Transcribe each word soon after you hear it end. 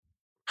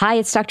Hi,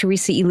 it's Dr.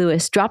 Risa E.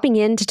 Lewis, dropping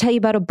in to tell you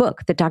about a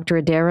book that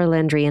Dr. Adara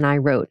Landry and I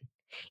wrote.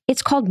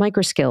 It's called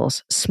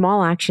Microskills,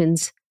 Small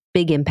Actions,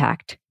 Big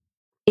Impact.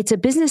 It's a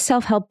business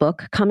self-help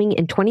book coming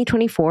in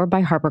 2024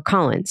 by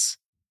HarperCollins.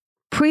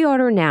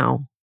 Pre-order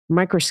now,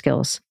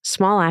 Microskills,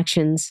 Small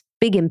Actions,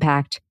 Big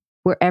Impact,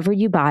 wherever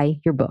you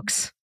buy your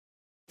books.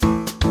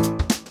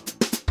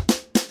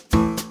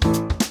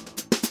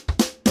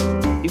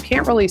 You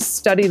can't really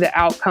study the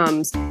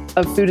outcomes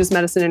of food as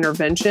medicine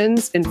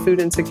interventions in food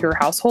insecure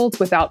households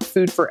without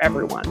food for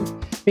everyone,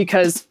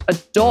 because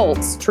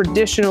adults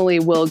traditionally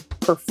will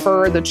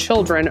prefer the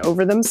children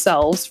over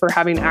themselves for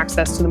having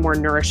access to the more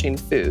nourishing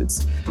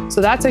foods.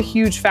 So that's a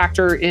huge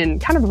factor in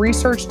kind of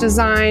research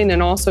design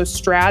and also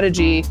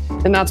strategy.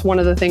 And that's one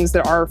of the things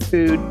that our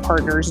food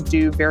partners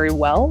do very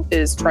well,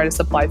 is try to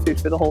supply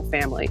food for the whole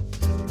family.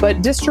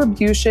 But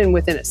distribution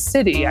within a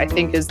city, I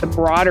think, is the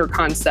broader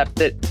concept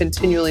that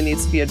continually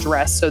needs to be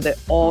addressed so that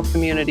all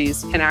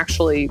communities can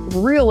actually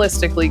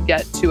realistically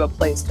get to a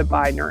place to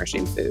buy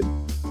nourishing food.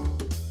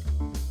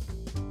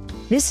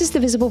 This is the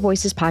Visible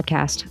Voices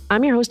podcast.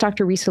 I'm your host,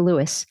 Dr. Risa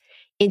Lewis.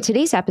 In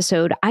today's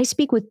episode, I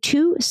speak with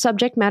two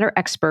subject matter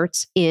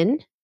experts in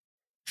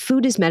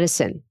food as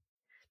medicine.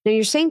 Now,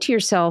 you're saying to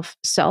yourself,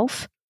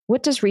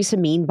 what does Risa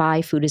mean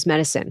by food as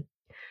medicine?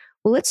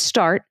 Well, let's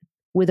start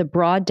with a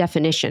broad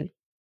definition.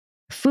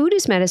 Food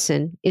as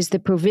medicine is the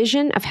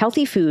provision of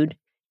healthy food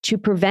to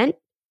prevent,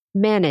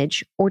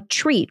 manage, or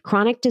treat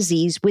chronic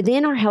disease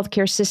within our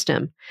healthcare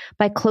system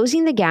by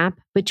closing the gap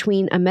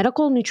between a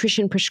medical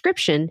nutrition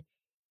prescription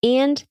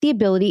and the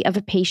ability of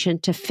a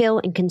patient to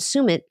fill and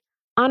consume it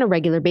on a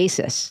regular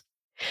basis.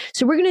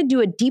 So we're going to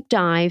do a deep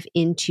dive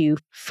into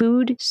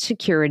food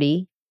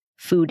security,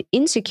 food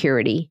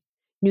insecurity,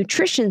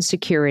 nutrition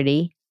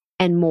security,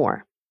 and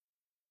more.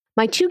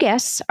 My two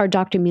guests are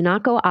Dr.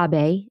 Minako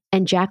Abe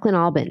and Jaclyn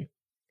Albin.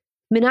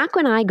 Minako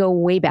and I go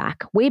way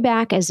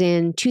back as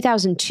in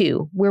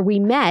 2002, where we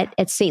met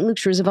at St.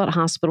 Luke's Roosevelt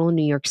Hospital in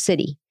New York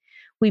City.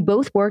 We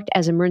both worked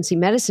as emergency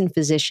medicine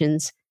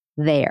physicians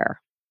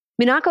there.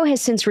 Minako has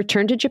since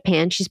returned to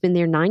Japan. She's been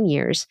there 9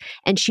 years,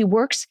 and she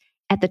works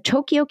at the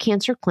Tokyo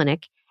Cancer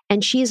Clinic,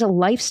 and she is a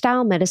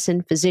lifestyle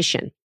medicine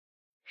physician.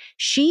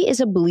 She is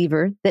a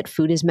believer that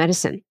food is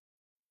medicine.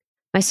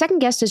 My second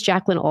guest is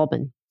Jaclyn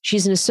Albin.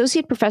 She's an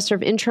associate professor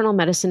of internal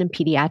medicine and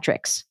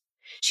pediatrics.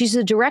 She's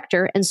the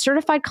director and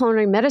certified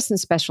culinary medicine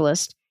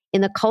specialist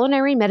in the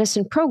culinary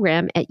medicine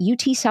program at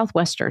UT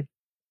Southwestern.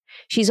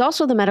 She's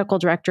also the medical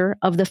director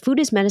of the Food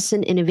as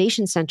Medicine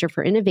Innovation Center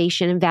for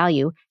Innovation and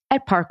Value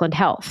at Parkland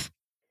Health.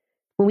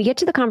 When we get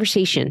to the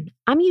conversation,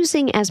 I'm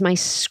using as my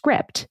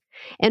script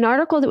an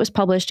article that was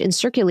published in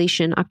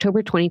Circulation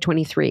October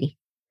 2023.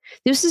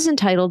 This is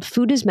entitled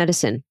Food as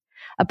Medicine,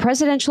 a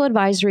presidential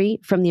advisory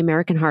from the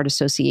American Heart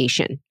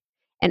Association.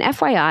 And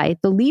FYI,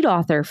 the lead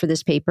author for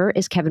this paper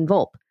is Kevin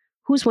Volpe,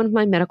 who's one of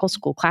my medical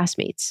school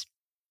classmates.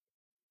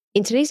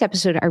 In today's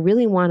episode, I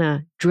really want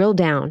to drill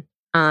down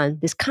on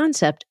this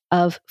concept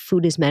of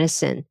food as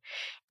medicine.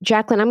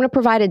 Jaclyn, I'm going to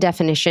provide a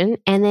definition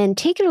and then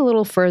take it a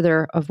little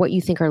further of what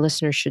you think our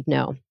listeners should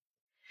know.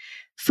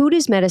 Food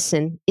as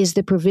medicine is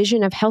the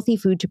provision of healthy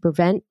food to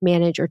prevent,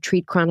 manage, or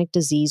treat chronic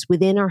disease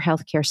within our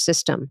healthcare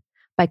system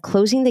by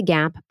closing the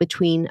gap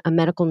between a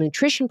medical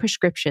nutrition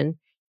prescription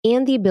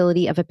and the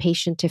ability of a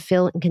patient to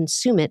fill and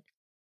consume it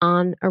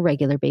on a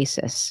regular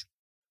basis.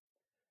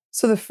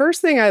 So the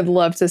first thing I'd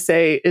love to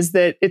say is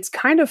that it's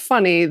kind of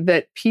funny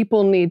that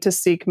people need to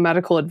seek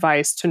medical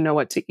advice to know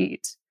what to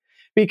eat,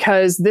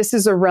 because this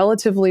is a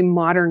relatively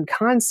modern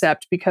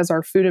concept because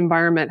our food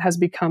environment has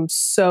become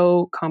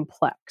so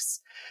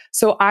complex.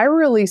 So I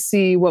really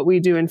see what we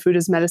do in food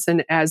as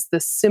medicine as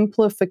the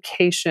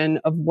simplification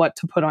of what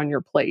to put on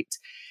your plate.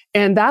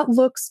 And that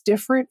looks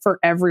different for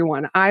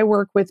everyone. I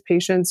work with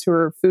patients who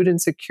are food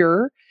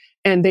insecure,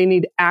 and they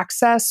need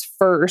access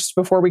first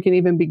before we can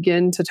even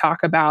begin to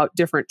talk about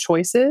different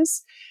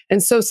choices.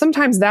 And so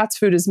sometimes that's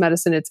food as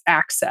medicine, it's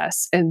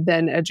access and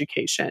then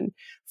education.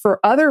 For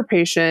other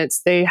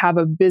patients, they have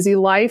a busy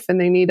life and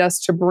they need us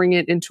to bring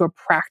it into a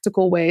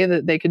practical way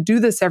that they could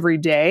do this every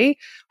day.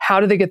 How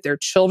do they get their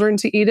children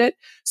to eat it?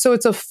 So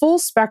it's a full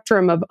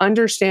spectrum of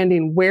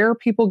understanding where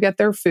people get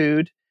their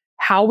food,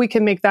 how we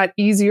can make that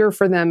easier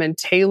for them and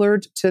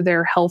tailored to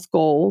their health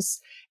goals,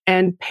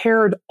 and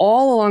paired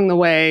all along the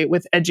way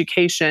with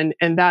education.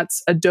 And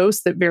that's a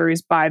dose that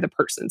varies by the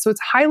person. So it's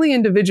highly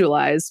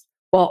individualized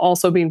while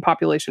also being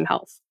population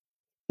health.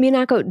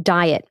 Minako,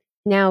 diet.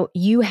 Now,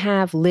 you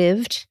have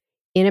lived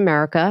in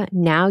America.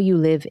 Now you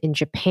live in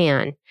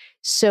Japan.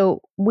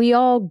 So we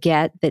all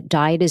get that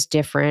diet is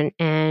different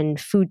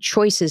and food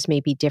choices may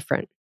be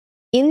different.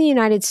 In the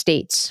United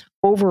States,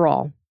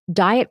 overall,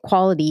 diet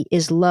quality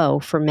is low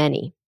for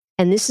many.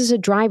 And this is a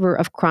driver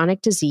of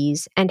chronic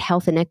disease and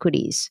health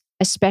inequities,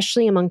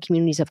 especially among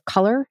communities of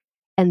color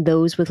and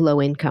those with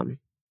low income.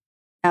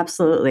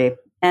 Absolutely.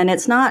 And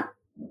it's not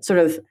sort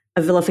of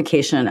a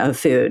vilification of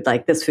food,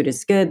 like this food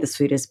is good, this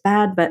food is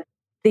bad. But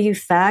the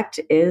fact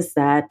is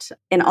that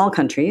in all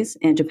countries,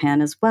 in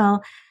Japan as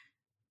well,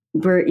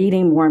 we're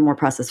eating more and more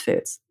processed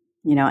foods.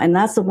 And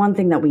that's the one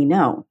thing that we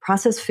know.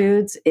 Processed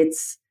foods,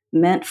 it's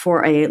meant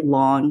for a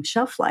long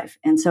shelf life.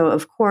 And so,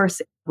 of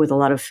course, with a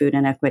lot of food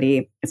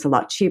inequity, it's a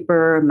lot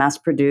cheaper, mass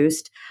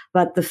produced.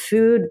 But the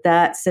food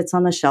that sits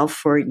on the shelf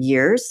for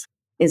years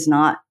is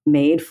not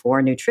made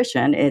for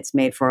nutrition. It's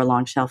made for a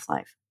long shelf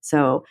life.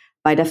 So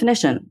by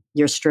definition,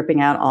 you're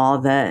stripping out all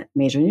the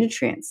major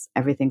nutrients.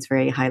 Everything's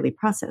very highly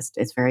processed.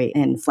 It's very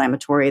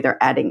inflammatory.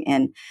 They're adding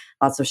in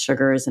lots of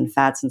sugars and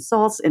fats and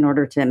salts in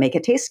order to make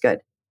it taste good.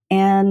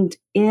 And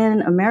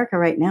in America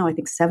right now, I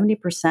think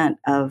 70%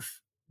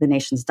 of the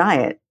nation's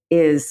diet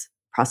is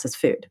processed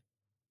food,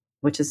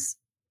 which is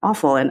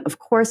awful. And of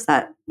course,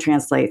 that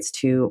translates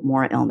to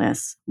more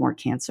illness, more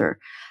cancer.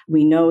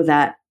 We know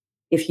that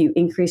if you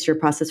increase your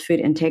processed food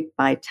intake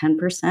by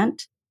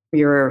 10%,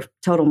 your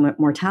total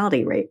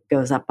mortality rate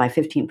goes up by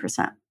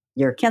 15%.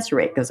 Your cancer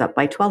rate goes up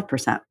by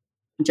 12%,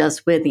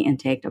 just with the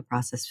intake of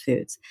processed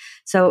foods.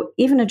 So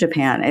even in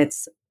Japan,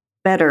 it's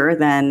better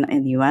than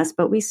in the US,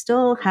 but we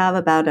still have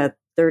about a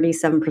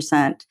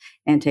 37%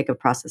 intake of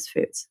processed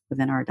foods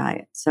within our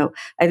diet. So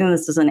I think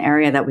this is an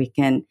area that we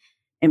can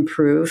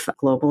improve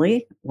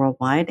globally,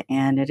 worldwide,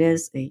 and it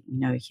is a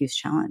huge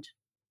challenge.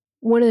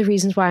 One of the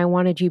reasons why I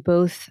wanted you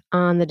both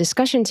on the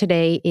discussion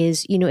today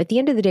is, at the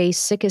end of the day,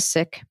 sick is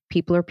sick,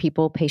 people are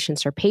people,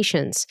 patients are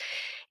patients.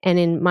 And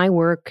in my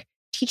work,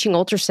 teaching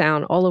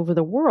ultrasound all over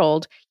the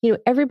world,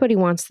 everybody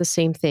wants the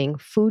same thing: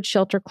 food,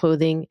 shelter,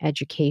 clothing,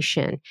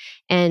 education.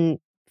 And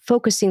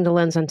focusing the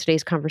lens on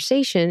today's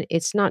conversation,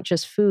 it's not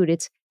just food,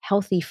 it's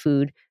healthy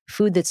food,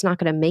 food that's not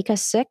going to make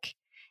us sick,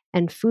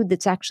 and food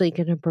that's actually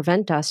going to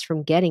prevent us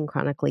from getting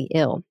chronically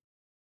ill.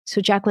 So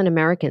Jaclyn,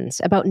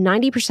 about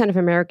 90% of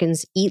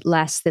Americans eat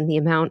less than the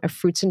amount of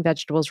fruits and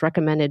vegetables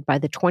recommended by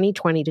the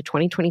 2020 to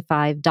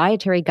 2025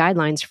 dietary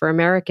guidelines for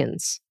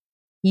Americans.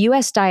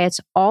 U.S.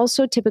 diets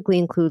also typically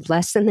include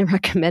less than the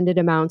recommended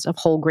amounts of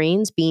whole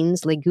grains,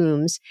 beans,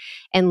 legumes,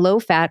 and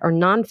low-fat or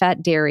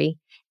non-fat dairy,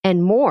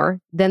 and more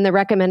than the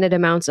recommended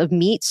amounts of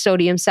meat,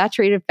 sodium,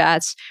 saturated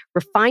fats,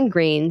 refined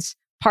grains,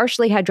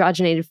 partially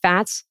hydrogenated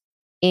fats,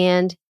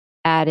 and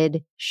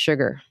added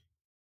sugar.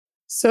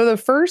 So the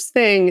first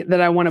thing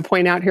that I want to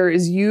point out here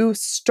is you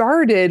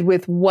started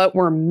with what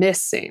we're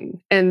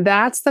missing. And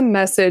that's the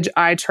message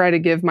I try to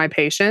give my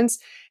patients.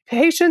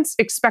 Patients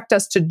expect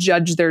us to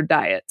judge their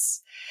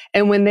diets.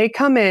 And when they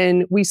come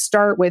in, we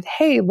start with,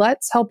 hey,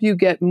 let's help you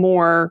get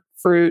more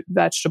fruit,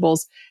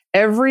 vegetables.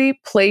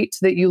 Every plate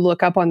that you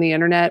look up on the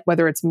internet,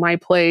 whether it's My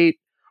Plate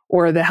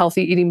or the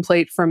Healthy Eating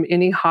Plate from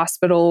any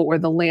hospital or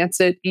the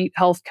Lancet Eat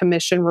Health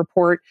Commission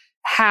report,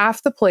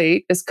 half the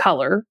plate is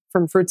color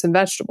from fruits and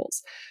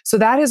vegetables. So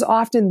that is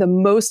often the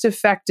most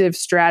effective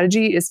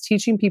strategy, is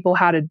teaching people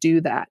how to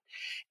do that.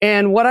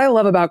 And what I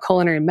love about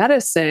culinary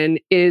medicine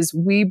is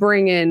we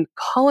bring in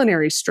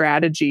culinary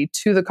strategy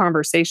to the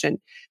conversation,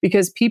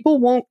 because people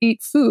won't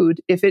eat food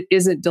if it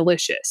isn't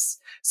delicious.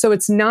 So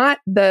it's not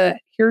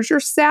here's your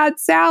sad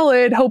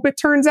salad, hope it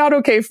turns out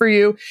okay for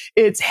you.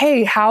 It's,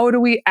 hey, how do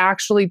we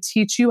actually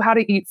teach you how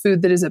to eat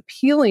food that is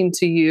appealing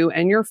to you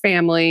and your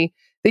family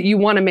that you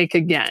want to make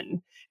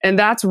again? And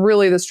that's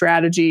really the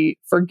strategy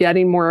for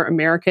getting more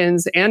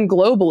Americans and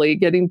globally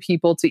getting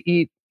people to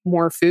eat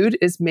more food,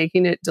 is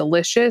making it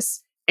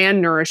delicious and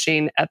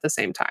nourishing at the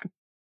same time.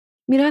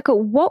 Minako,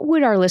 what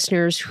would our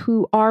listeners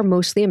who are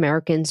mostly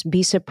Americans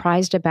be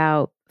surprised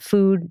about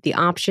food, the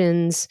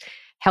options,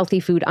 healthy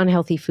food,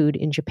 unhealthy food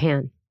in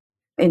Japan?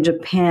 In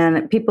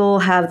Japan, people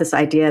have this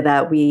idea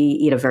that we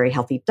eat a very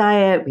healthy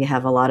diet. We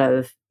have a lot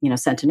of,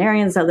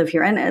 centenarians that live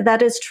here, and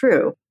that is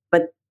true.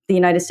 But the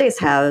United States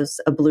has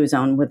a blue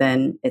zone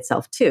within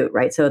itself too,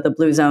 right? So the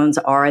blue zones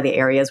are the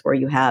areas where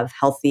you have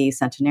healthy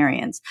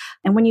centenarians.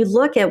 And when you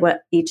look at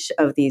what each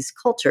of these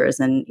cultures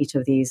and each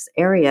of these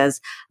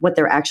areas, what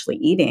they're actually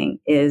eating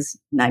is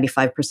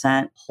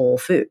 95% whole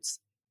foods,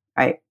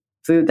 right?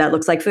 Food that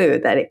looks like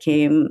food, that it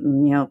came,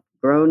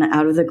 grown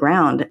out of the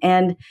ground.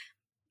 And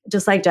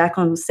just like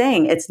Jaclyn was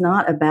saying, it's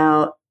not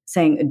about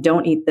saying,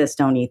 don't eat this,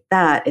 don't eat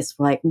that. It's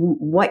like,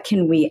 what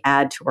can we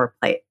add to our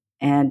plate?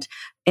 And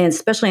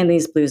especially in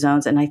these blue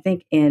zones, and I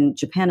think in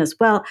Japan as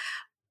well,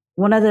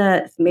 one of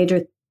the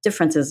major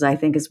differences, I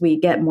think, is we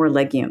get more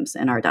legumes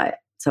in our diet.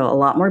 So a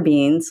lot more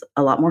beans,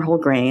 a lot more whole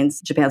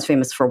grains. Japan's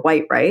famous for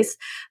white rice,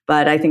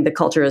 but I think the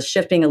culture is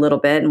shifting a little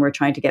bit, and we're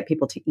trying to get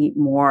people to eat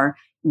more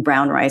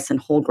brown rice and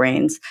whole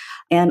grains,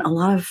 and a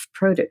lot of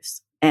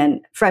produce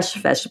and fresh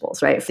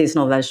vegetables, right?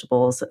 Seasonal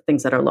vegetables,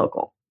 things that are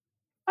local.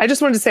 I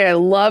just wanted to say I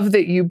love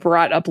that you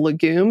brought up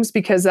legumes,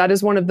 because that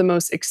is one of the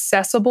most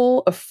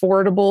accessible,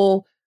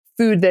 affordable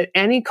food that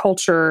any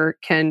culture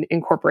can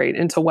incorporate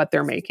into what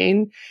they're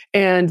making.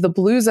 And the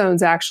blue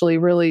zones actually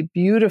really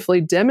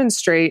beautifully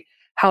demonstrate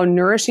how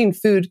nourishing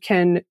food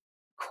can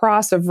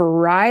cross a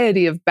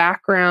variety of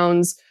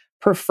backgrounds,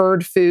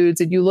 preferred foods,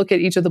 and you look at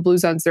each of the blue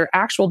zones, their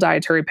actual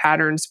dietary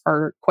patterns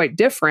are quite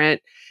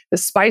different. The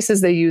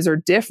spices they use are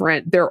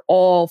different. They're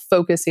all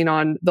focusing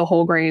on the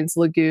whole grains,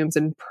 legumes,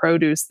 and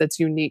produce that's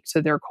unique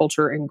to their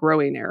culture and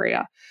growing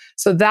area.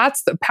 So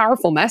that's the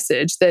powerful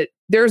message, that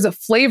there's a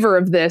flavor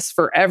of this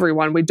for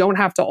everyone. We don't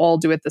have to all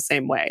do it the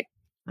same way.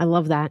 I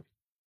love that.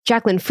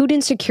 Jaclyn, food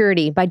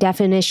insecurity, by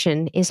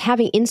definition, is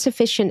having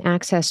insufficient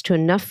access to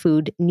enough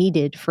food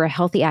needed for a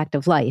healthy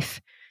active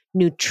life.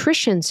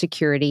 Nutrition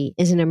security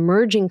is an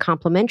emerging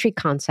complementary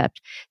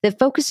concept that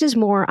focuses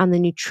more on the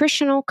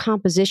nutritional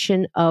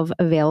composition of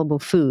available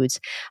foods.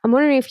 I'm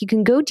wondering if you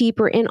can go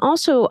deeper. And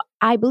also,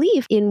 I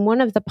believe in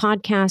one of the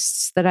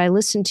podcasts that I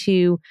listened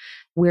to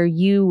where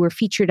you were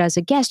featured as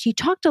a guest, you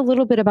talked a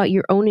little bit about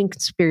your own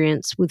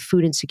experience with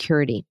food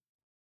insecurity.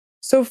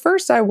 So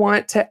first, I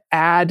want to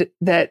add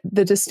that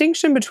the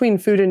distinction between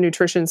food and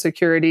nutrition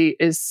security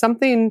is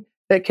something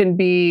that can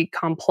be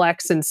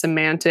complex and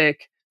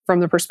semantic from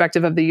the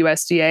perspective of the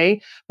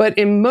USDA. But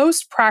in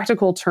most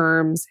practical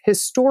terms,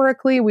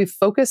 historically, we've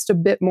focused a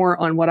bit more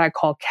on what I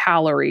call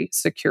calorie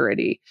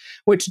security,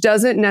 which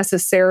doesn't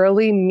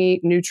necessarily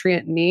meet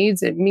nutrient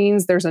needs. It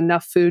means there's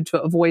enough food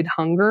to avoid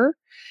hunger.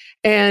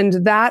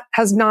 And that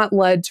has not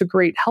led to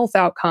great health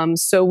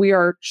outcomes. So we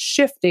are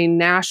shifting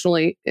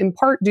nationally, in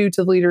part due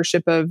to the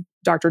leadership of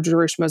Dr.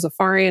 Jaroush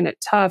Mozaffarian at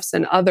Tufts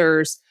and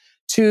others,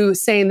 to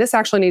saying this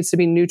actually needs to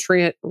be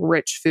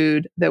nutrient-rich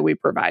food that we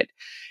provide.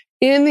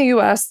 In the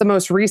US, the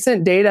most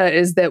recent data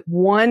is that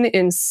 1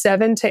 in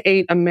 7 to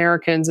 8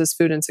 Americans is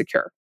food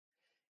insecure.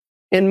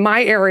 In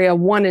my area,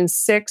 1 in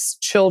 6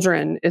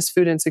 children is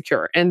food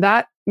insecure. And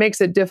that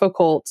makes it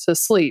difficult to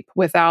sleep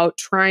without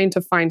trying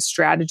to find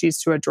strategies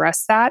to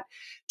address that.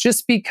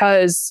 Just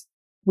because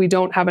we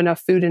don't have enough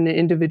food in an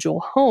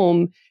individual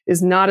home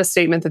is not a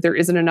statement that there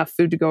isn't enough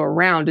food to go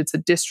around. It's a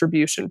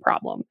distribution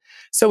problem.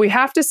 So we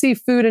have to see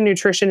food and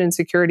nutrition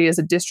insecurity as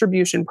a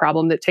distribution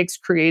problem that takes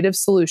creative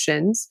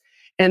solutions,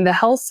 and the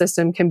health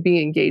system can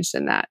be engaged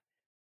in that.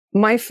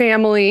 My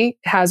family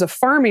has a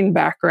farming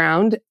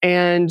background,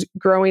 and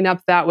growing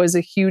up, that was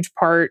a huge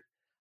part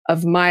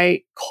of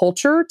my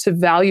culture, to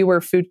value where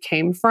food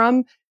came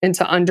from and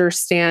to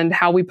understand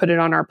how we put it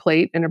on our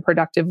plate in a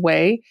productive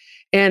way.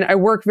 And I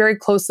work very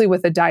closely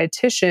with a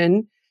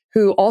dietitian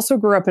who also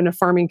grew up in a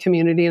farming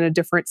community in a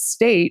different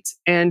state,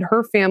 and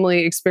her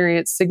family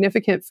experienced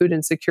significant food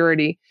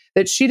insecurity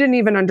that she didn't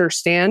even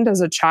understand as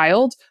a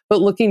child.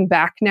 But looking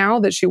back now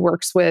that she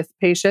works with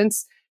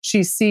patients,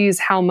 she sees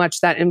how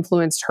much that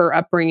influenced her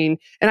upbringing.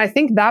 And I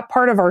think that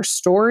part of our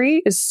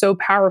story is so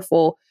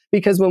powerful,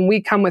 because when we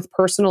come with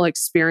personal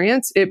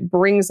experience, it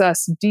brings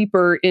us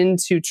deeper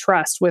into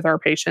trust with our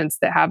patients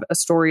that have a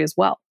story as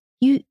well.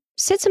 You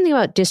said something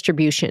about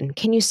distribution.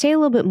 Can you say a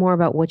little bit more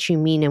about what you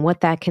mean and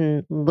what that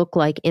can look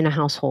like in a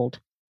household?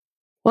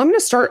 Well, I'm going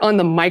to start on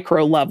the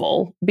micro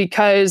level,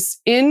 because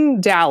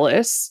in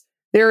Dallas,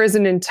 there is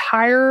an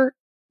entire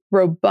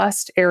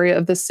robust area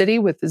of the city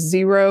with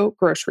 0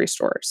 grocery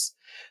stores.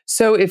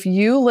 So if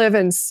you live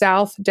in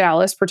South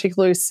Dallas,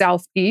 particularly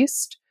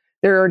Southeast,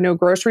 there are no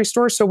grocery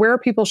stores. So where are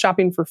people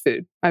shopping for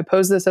food? I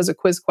pose this as a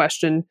quiz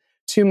question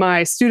to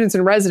my students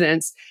and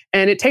residents,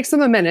 and it takes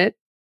them a minute,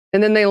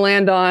 and then they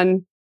land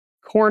on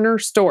corner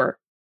store.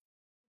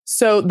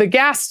 So the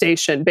gas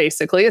station,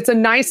 basically, it's a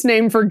nice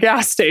name for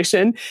gas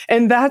station.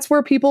 And that's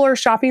where people are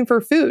shopping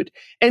for food.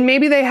 And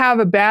maybe they have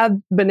a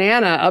bad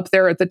banana up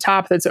there at the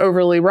top that's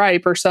overly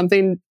ripe, or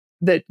something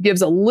that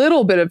gives a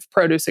little bit of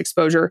produce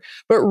exposure.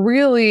 But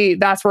really,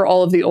 that's where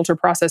all of the ultra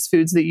processed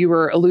foods that you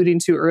were alluding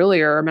to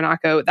earlier,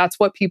 Minako, that's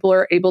what people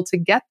are able to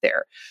get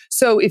there.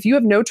 So if you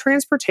have no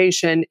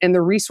transportation and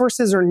the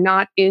resources are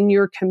not in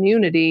your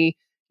community,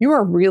 you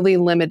are really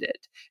limited.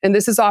 And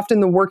this is often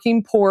the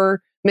working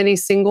poor, many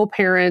single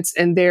parents,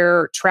 and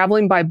they're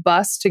traveling by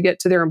bus to get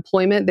to their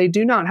employment. They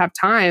do not have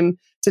time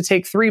to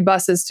take 3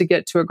 buses to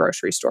get to a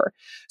grocery store.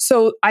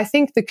 So I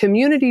think the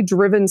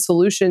community-driven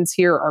solutions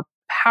here are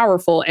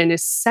powerful and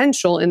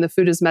essential in the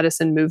food as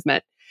medicine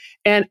movement.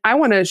 And I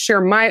want to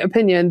share my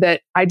opinion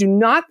that I do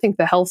not think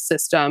the health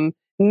system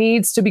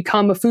needs to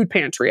become a food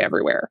pantry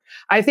everywhere.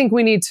 I think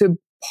we need to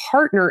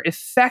partner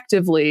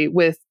effectively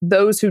with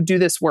those who do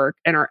this work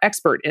and are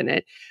expert in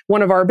it.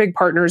 One of our big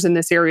partners in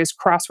this area is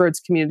Crossroads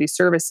Community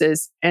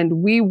Services,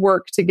 and we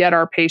work to get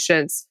our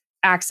patients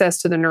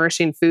access to the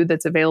nourishing food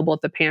that's available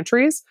at the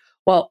pantries,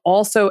 while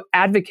also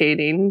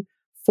advocating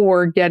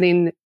for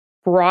getting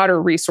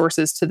broader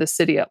resources to the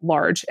city at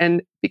large.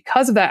 And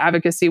because of that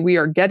advocacy, we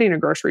are getting a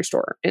grocery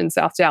store in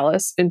South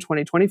Dallas in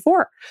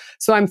 2024.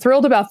 So I'm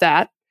thrilled about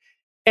that.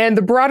 And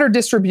the broader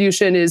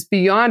distribution is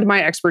beyond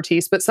my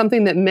expertise, but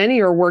something that many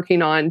are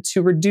working on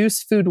to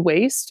reduce food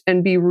waste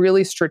and be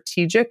really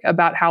strategic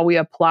about how we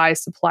apply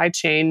supply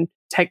chain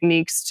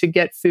techniques to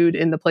get food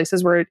in the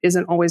places where it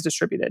isn't always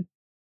distributed.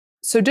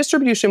 So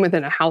distribution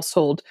within a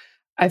household,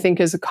 I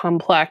think, is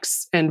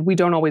complex, and we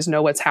don't always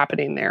know what's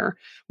happening there.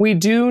 We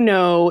do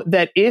know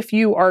that if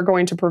you are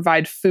going to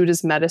provide food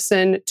as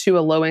medicine to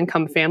a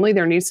low-income family,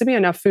 there needs to be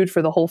enough food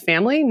for the whole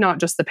family, not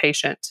just the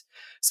patient.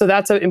 So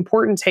that's an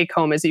important take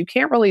home is you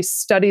can't really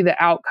study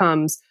the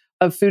outcomes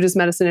of food as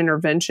medicine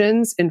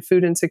interventions in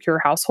food insecure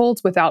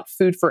households without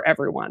food for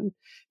everyone,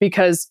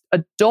 because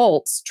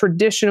adults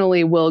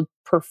traditionally will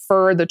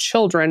prefer the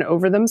children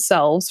over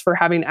themselves for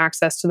having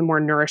access to the more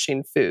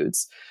nourishing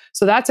foods.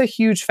 So that's a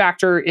huge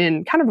factor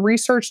in kind of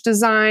research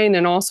design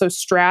and also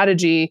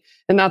strategy.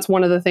 And that's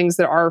one of the things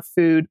that our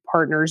food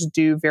partners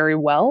do very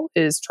well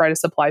is try to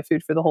supply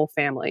food for the whole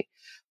family.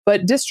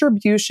 But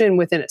distribution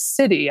within a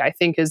city, I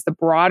think, is the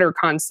broader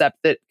concept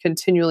that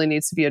continually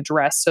needs to be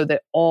addressed so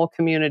that all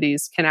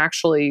communities can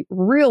actually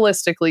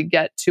realistically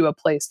get to a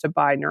place to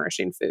buy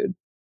nourishing food.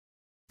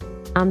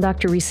 I'm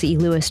Dr. Risa E.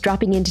 Lewis,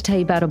 dropping in to tell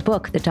you about a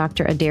book that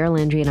Dr. Adair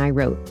Landry and I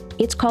wrote.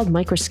 It's called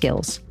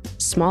Microskills,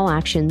 Small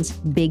Actions,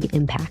 Big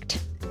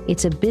Impact.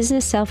 It's a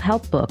business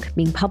self-help book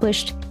being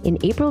published in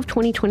April of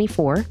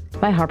 2024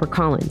 by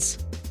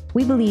HarperCollins.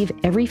 We believe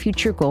every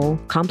future goal,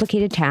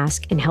 complicated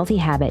task, and healthy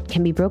habit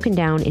can be broken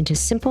down into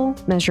simple,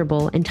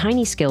 measurable, and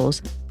tiny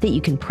skills that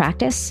you can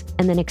practice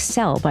and then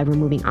excel by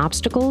removing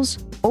obstacles,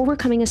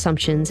 overcoming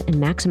assumptions, and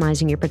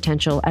maximizing your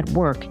potential at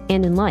work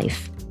and in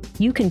life.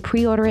 You can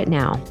pre-order it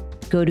now.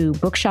 Go to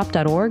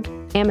bookshop.org,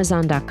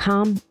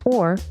 amazon.com,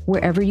 or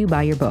wherever you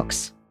buy your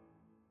books.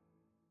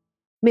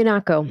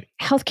 Minako,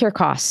 healthcare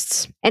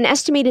costs. An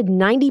estimated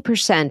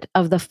 90%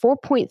 of the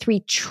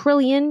 $4.3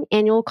 trillion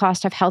annual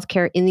cost of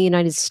healthcare in the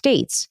United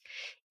States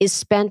is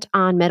spent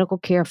on medical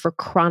care for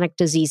chronic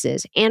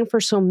diseases. And for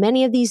so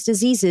many of these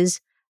diseases,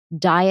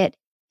 diet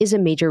is a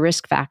major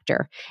risk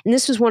factor. And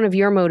this was one of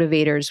your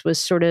motivators, was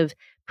sort of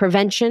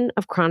prevention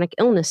of chronic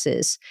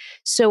illnesses.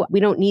 So we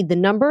don't need the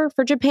number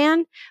for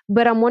Japan,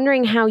 but I'm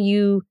wondering how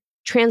you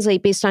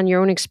translate based on your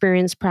own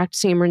experience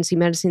practicing emergency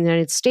medicine in the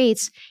United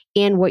States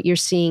and what you're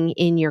seeing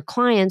in your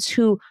clients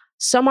who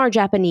some are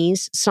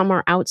Japanese, some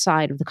are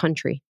outside of the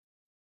country.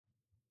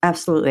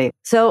 Absolutely.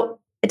 So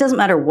it doesn't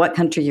matter what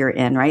country you're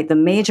in, right? The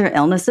major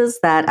illnesses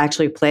that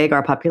actually plague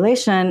our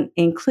population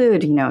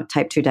include,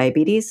 type 2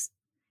 diabetes,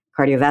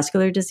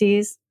 cardiovascular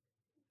disease,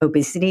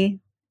 obesity,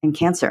 and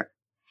cancer.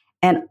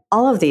 And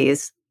all of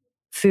these,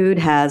 food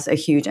has a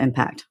huge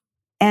impact.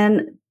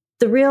 And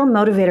the real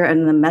motivator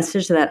and the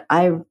message that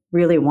I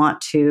really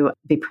want to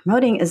be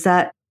promoting is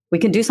that we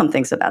can do some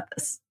things about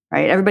this,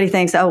 right? Everybody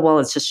thinks, oh, well,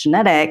 it's just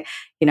genetic,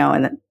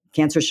 and that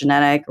cancer is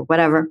genetic or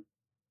whatever.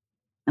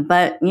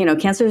 But,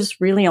 cancer is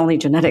really only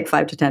genetic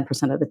 5 to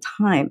 10% of the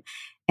time.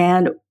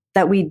 And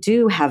that we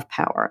do have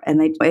power.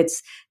 And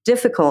it's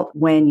difficult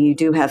when you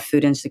do have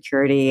food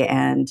insecurity,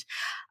 and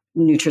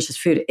nutritious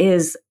food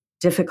is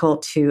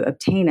difficult to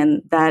obtain.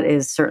 And that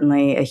is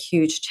certainly a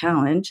huge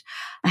challenge.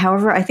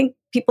 However, I think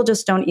people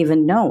just don't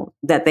even know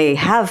that they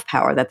have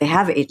power, that they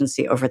have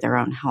agency over their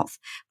own health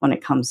when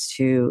it comes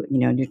to,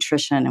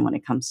 nutrition and when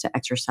it comes to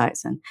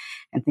exercise and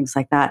things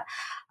like that.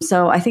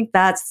 So I think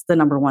that's the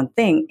number one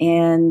thing.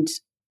 And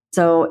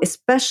so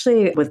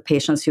especially with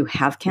patients who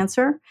have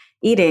cancer,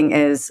 eating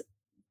is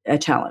a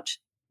challenge.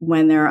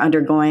 When they're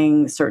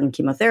undergoing certain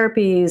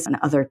chemotherapies and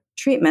other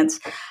treatments,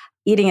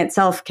 eating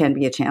itself can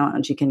be a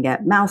challenge. You can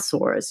get mouth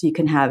sores. You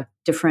can have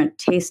different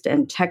taste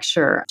and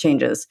texture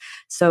changes.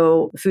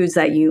 So foods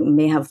that you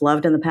may have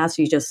loved in the past,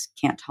 you just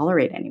can't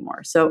tolerate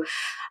anymore. So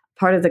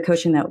part of the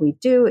coaching that we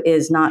do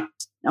is not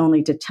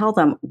only to tell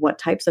them what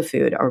types of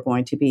food are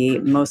going to be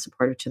most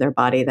supportive to their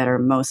body, that are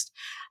most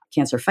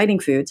cancer-fighting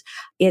foods.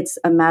 It's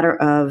a matter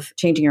of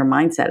changing your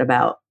mindset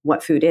about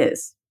what food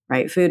is,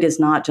 right? Food is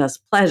not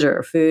just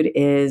pleasure. Food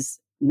is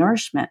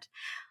nourishment.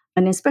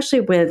 And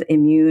especially with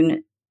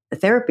immune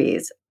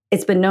therapies,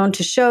 it's been known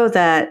to show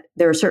that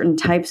there are certain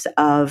types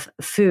of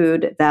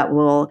food that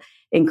will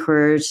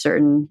encourage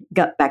certain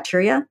gut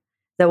bacteria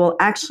that will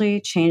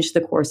actually change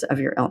the course of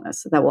your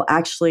illness, that will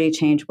actually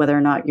change whether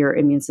or not your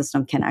immune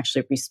system can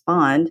actually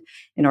respond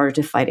in order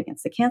to fight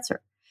against the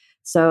cancer.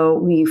 So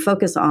we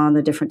focus on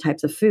the different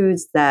types of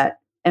foods that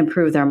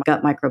improve their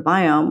gut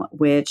microbiome,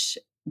 which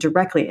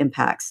directly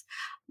impacts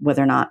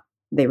whether or not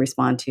they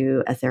respond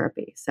to a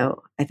therapy.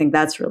 So I think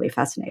that's really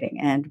fascinating.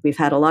 And we've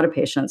had a lot of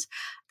patients,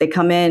 they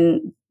come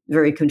in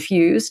very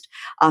confused.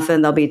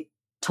 Often they'll be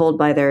told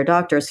by their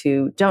doctors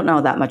who don't know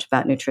that much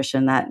about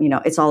nutrition that,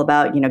 it's all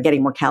about,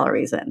 getting more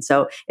calories in.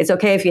 So it's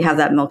okay if you have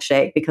that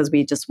milkshake because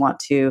we just want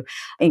to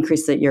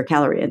increase your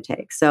calorie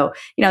intake. So,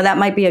 that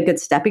might be a good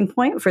stepping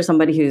point for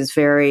somebody who's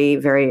very,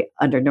 very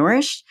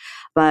undernourished.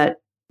 But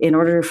in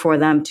order for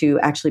them to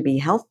actually be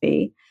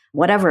healthy,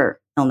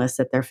 whatever illness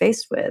that they're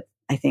faced with,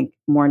 I think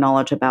more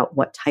knowledge about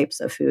what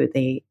types of food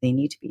they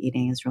need to be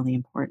eating is really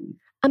important.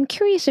 I'm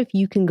curious if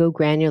you can go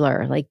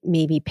granular, like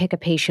maybe pick a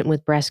patient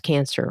with breast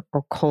cancer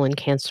or colon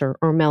cancer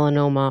or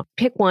melanoma,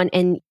 pick one.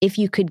 And if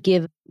you could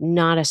give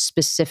not a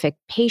specific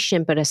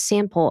patient, but a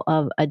sample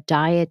of a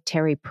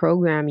dietary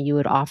program you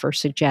would offer,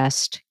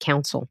 suggest,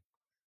 counsel.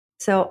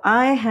 So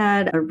I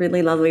had a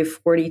really lovely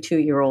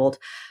 42-year-old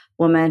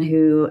woman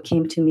who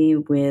came to me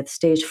with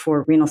stage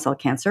 4 renal cell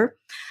cancer.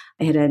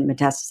 It had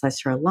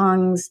metastasized to her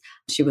lungs.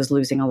 She was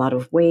losing a lot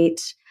of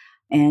weight.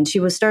 And she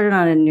was started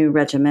on a new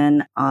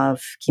regimen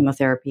of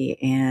chemotherapy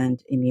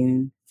and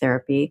immune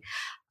therapy.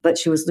 but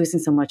she was losing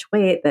so much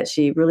weight that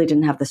she really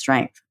didn't have the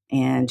strength.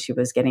 And she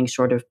was getting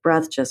short of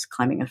breath just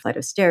climbing a flight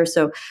of stairs.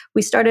 So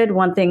we started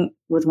one thing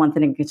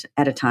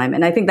at a time.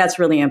 And I think that's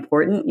really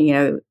important.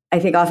 I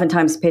think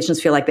oftentimes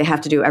patients feel like they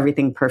have to do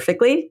everything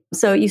perfectly.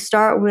 So you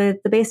start with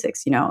the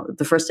basics.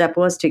 The first step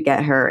was to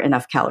get her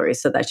enough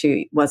calories so that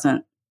she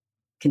wasn't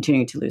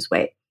continuing to lose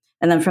weight.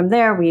 And then from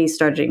there, we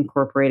started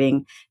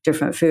incorporating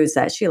different foods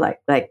that she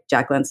liked. Like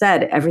Jaclyn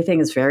said, everything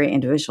is very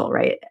individual,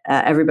 right?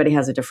 Everybody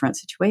has a different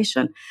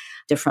situation,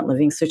 different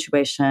living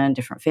situation,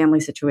 different family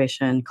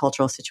situation,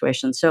 cultural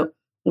situation. So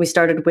we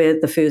started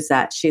with the foods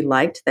that she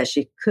liked, that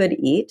she could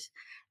eat.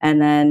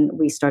 And then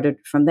we started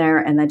from there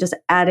and then just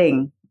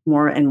adding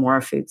more and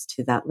more foods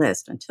to that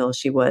list until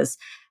she was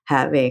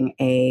having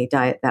a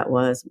diet that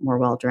was more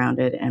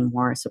well-rounded and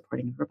more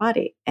supporting of her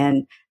body.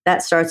 And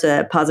that starts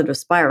a positive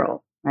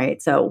spiral.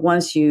 Right. So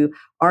once you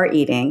are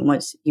eating,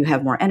 once you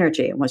have more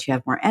energy, and once you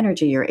have more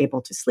energy, you're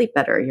able to sleep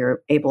better.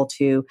 You're able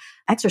to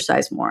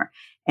exercise more.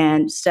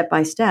 And step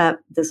by step,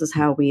 this is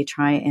how we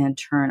try and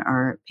turn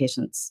our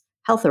patients'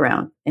 health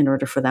around in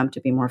order for them to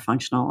be more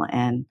functional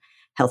and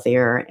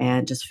healthier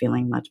and just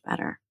feeling much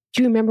better.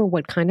 Do you remember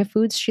what kind of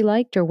foods she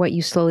liked or what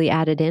you slowly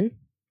added in?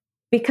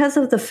 Because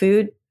of the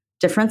food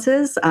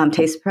differences,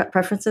 taste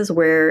preferences,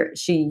 where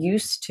she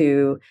used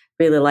to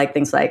really like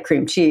things like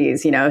cream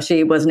cheese,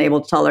 she wasn't able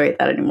to tolerate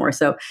that anymore.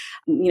 So,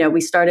 we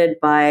started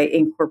by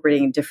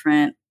incorporating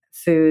different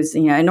foods,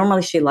 and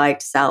normally she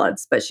liked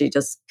salads, but she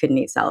just couldn't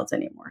eat salads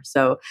anymore.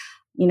 So,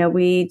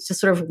 we just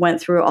sort of went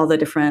through all the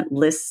different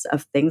lists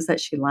of things that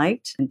she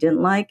liked and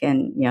didn't like.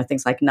 And,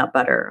 things like nut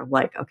butter,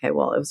 like, okay,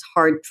 well, it was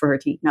hard for her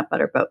to eat nut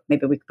butter, but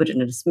maybe we could put it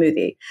in a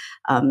smoothie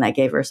that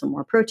gave her some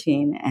more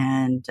protein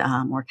and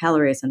more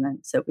calories. And then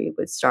so we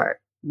would start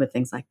with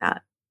things like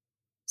that.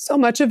 So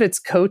much of it's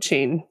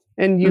coaching.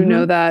 And you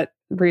know that,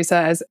 Risa,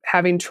 as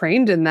having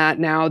trained in that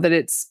now, that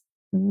it's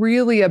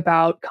really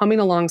about coming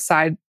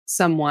alongside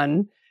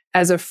someone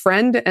as a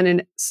friend and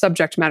a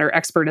subject matter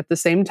expert at the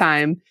same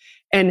time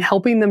and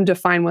helping them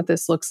define what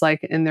this looks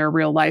like in their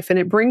real life. And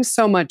it brings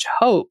so much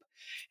hope.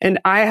 And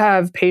I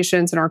have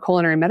patients in our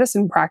culinary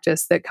medicine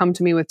practice that come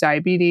to me with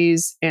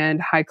diabetes and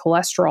high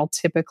cholesterol,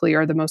 typically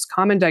are the most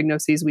common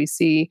diagnoses we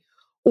see,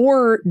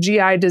 or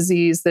GI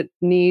disease that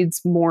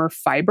needs more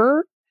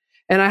fiber.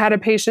 And I had a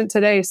patient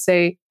today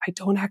say, I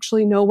don't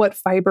actually know what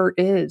fiber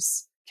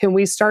is. Can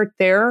we start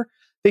there?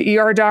 The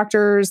ER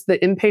doctors, the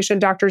inpatient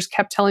doctors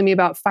kept telling me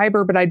about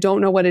fiber, but I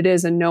don't know what it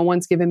is and no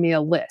one's given me a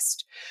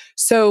list.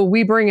 So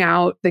we bring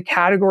out the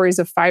categories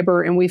of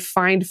fiber and we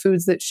find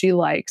foods that she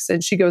likes.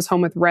 And she goes home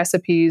with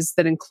recipes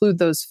that include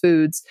those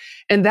foods.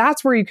 And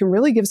that's where you can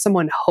really give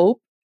someone hope,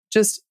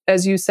 just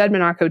as you said,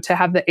 Minako, to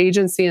have the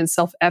agency and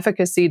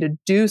self-efficacy to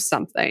do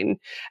something,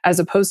 as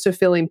opposed to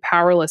feeling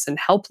powerless and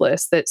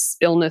helpless that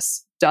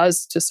illness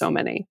does to so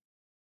many.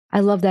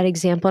 I love that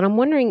example. And I'm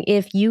wondering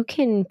if you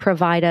can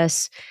provide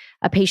us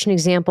a patient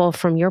example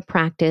from your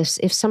practice.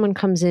 If someone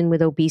comes in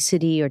with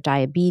obesity or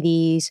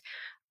diabetes,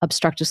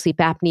 obstructive sleep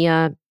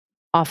apnea,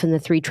 often the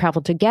three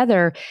travel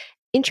together,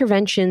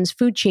 interventions,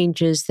 food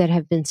changes that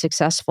have been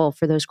successful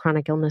for those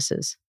chronic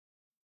illnesses.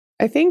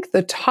 I think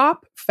the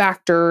top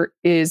factor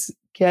is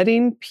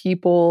getting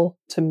people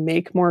to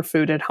make more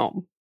food at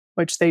home,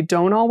 which they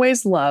don't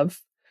always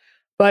love.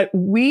 But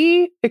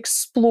we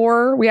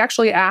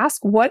actually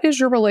ask, what is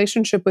your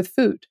relationship with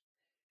food?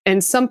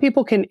 And some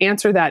people can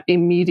answer that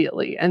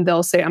immediately. And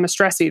they'll say, I'm a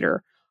stress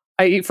eater.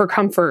 I eat for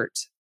comfort.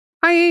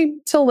 I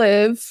eat to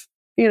live.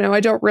 I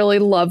don't really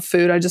love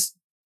food. I just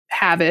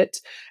have it.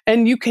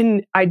 And you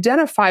can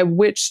identify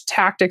which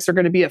tactics are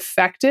going to be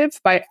effective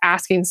by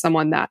asking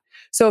someone that.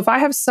 So if I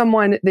have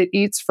someone that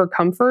eats for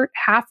comfort,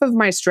 half of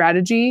my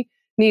strategy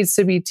needs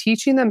to be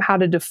teaching them how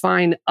to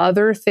define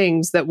other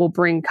things that will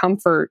bring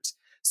comfort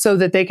so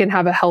that they can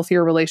have a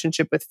healthier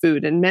relationship with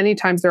food. And many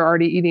times they're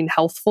already eating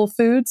healthful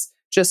foods,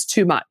 just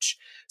too much.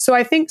 So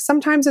I think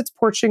sometimes it's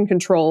portion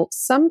control.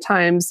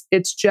 Sometimes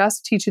it's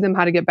just teaching them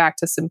how to get back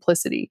to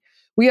simplicity.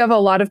 We have a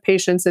lot of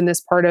patients in this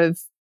part of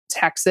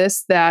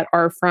Texas that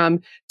are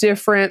from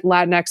different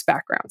Latinx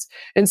backgrounds.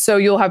 And so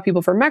you'll have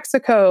people from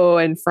Mexico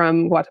and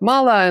from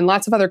Guatemala and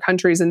lots of other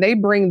countries, and they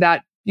bring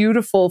that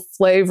beautiful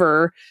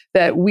flavor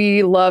that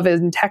we love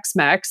in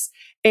Tex-Mex.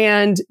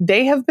 And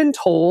they have been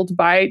told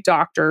by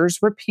doctors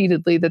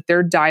repeatedly that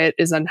their diet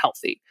is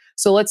unhealthy.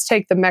 So let's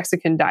take the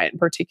Mexican diet in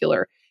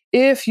particular.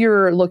 If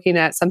you're looking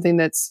at something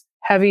that's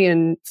heavy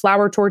in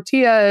flour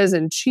tortillas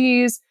and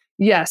cheese,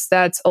 yes,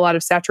 that's a lot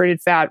of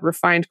saturated fat,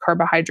 refined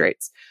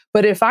carbohydrates.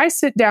 But if I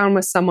sit down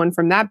with someone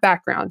from that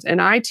background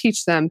and I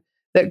teach them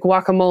that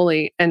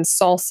guacamole and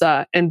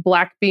salsa and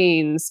black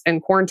beans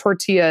and corn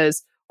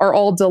tortillas are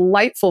all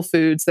delightful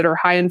foods that are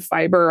high in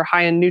fiber,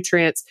 high in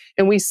nutrients,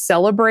 and we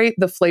celebrate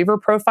the flavor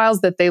profiles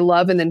that they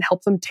love and then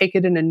help them take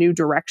it in a new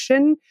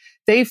direction,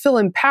 they feel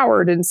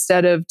empowered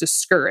instead of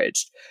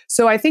discouraged.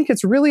 So I think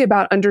it's really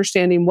about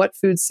understanding what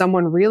foods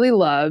someone really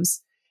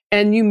loves.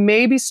 And you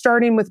may be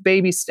starting with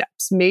baby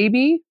steps.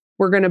 Maybe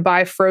we're going to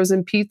buy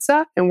frozen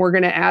pizza and we're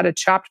going to add a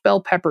chopped bell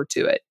pepper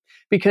to it,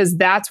 because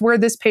that's where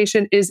this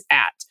patient is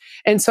at.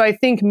 And so I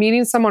think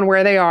meeting someone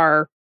where they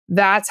are,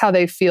 that's how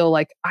they feel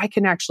like I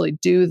can actually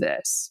do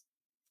this.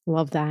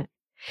 Love that.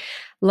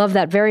 Love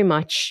that very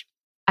much.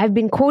 I've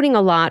been quoting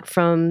a lot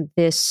from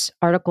this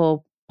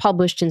article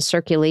published in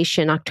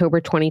Circulation, October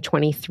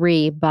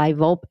 2023 by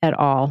Volpe et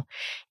al.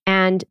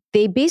 And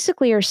they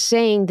basically are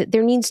saying that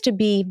there needs to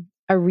be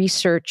a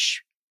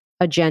research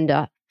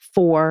agenda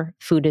for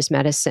food as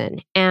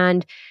medicine.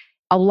 And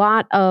a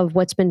lot of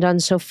what's been done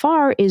so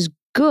far is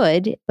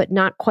good, but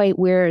not quite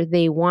where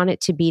they want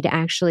it to be to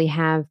actually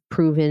have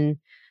proven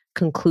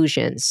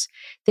conclusions.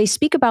 They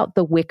speak about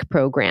the WIC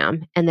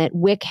program and that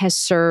WIC has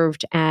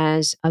served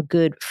as a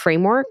good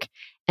framework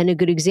and a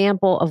good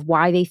example of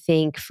why they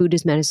think food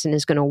as medicine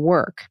is going to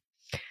work.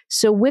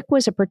 So WIC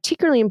was a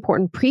particularly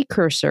important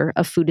precursor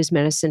of food as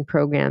medicine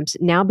programs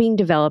now being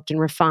developed and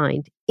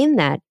refined in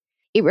that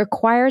it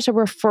requires a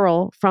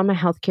referral from a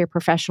healthcare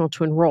professional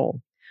to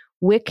enroll.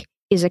 WIC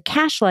is a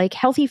cash-like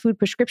healthy food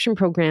prescription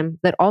program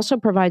that also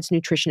provides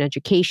nutrition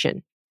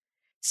education.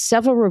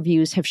 Several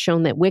reviews have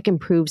shown that WIC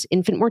improves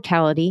infant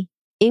mortality,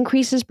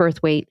 increases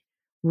birth weight,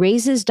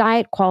 raises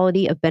diet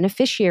quality of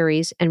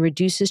beneficiaries, and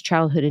reduces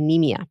childhood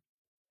anemia.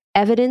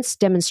 Evidence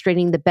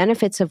demonstrating the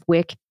benefits of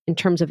WIC in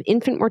terms of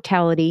infant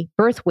mortality,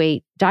 birth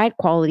weight, diet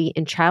quality,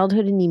 and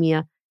childhood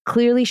anemia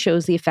clearly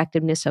shows the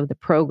effectiveness of the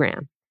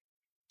program.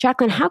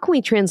 Jaclyn, how can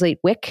we translate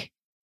WIC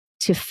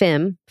to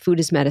FIM, food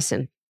as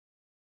medicine?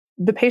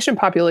 The patient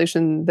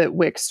population that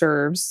WIC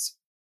serves,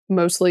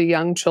 mostly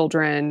young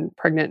children,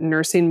 pregnant and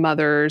nursing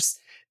mothers,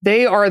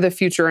 they are the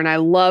future. And I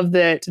love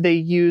that they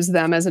use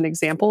them as an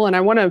example. And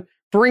I want to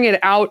bring it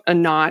out a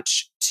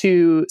notch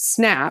to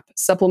SNAP,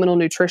 Supplemental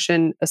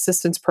Nutrition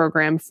Assistance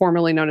Program,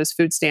 formerly known as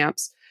food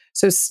stamps.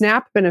 So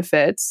SNAP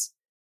benefits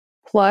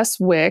plus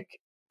WIC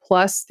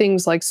plus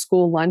things like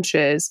school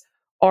lunches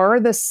are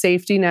the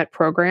safety net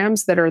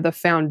programs that are the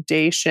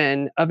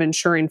foundation of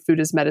ensuring food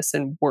as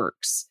medicine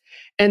works.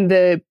 And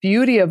the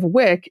beauty of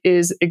WIC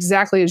is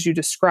exactly as you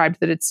described,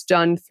 that it's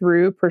done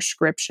through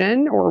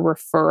prescription or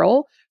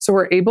referral. So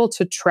we're able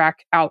to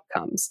track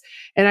outcomes.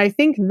 And I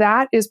think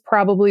that is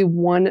probably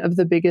one of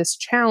the biggest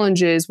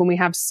challenges when we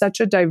have such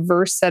a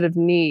diverse set of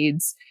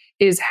needs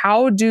is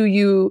how do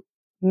you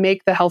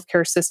make the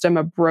healthcare system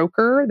a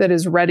broker that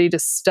is ready to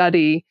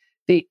study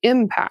the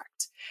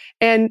impact?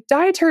 And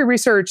dietary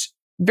research,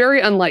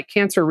 very unlike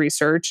cancer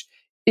research,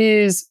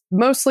 is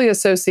mostly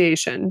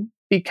association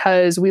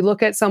because we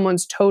look at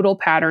someone's total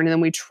pattern and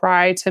then we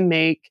try to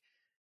make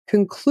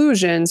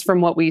conclusions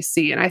from what we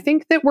see. And I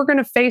think that we're going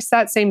to face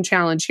that same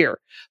challenge here.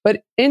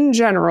 But in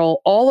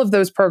general, all of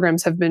those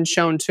programs have been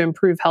shown to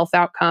improve health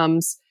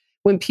outcomes.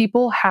 When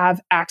people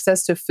have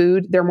access to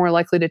food, they're more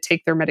likely to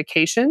take their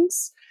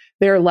medications.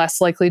 They're less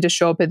likely to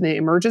show up in the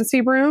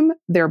emergency room.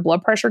 Their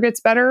blood pressure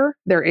gets better.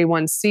 Their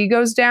A1C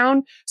goes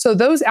down. So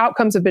those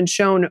outcomes have been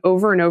shown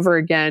over and over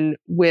again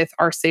with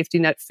our safety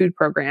net food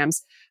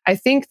programs. I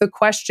think the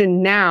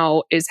question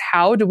now is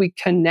how do we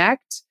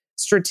connect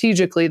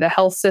strategically the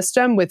health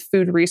system with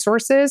food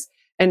resources?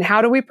 And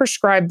how do we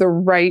prescribe the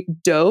right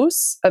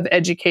dose of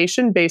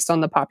education based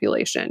on the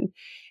population?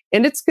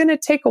 And it's going to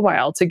take a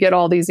while to get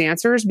all these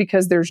answers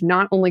because there's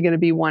not only going to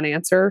be one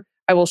answer.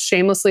 I will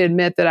shamelessly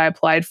admit that I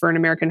applied for an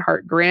American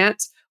Heart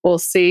grant. We'll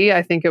see.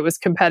 I think it was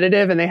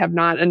competitive and they have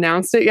not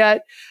announced it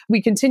yet.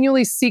 We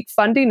continually seek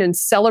funding and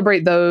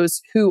celebrate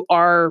those who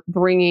are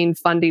bringing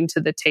funding to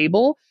the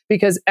table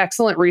because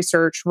excellent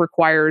research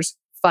requires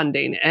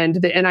funding. And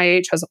the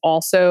NIH has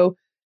also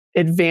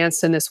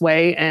advanced in this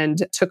way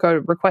and took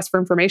a request for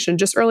information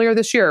just earlier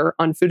this year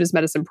on food as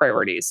medicine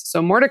priorities.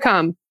 So more to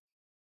come.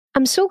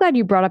 I'm so glad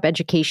you brought up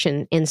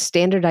education and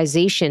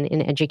standardization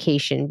in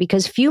education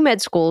because few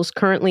med schools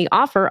currently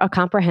offer a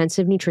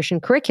comprehensive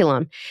nutrition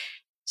curriculum.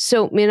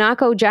 So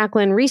Minako,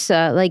 Jaclyn,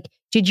 Risa,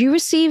 did you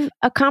receive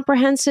a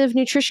comprehensive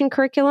nutrition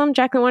curriculum?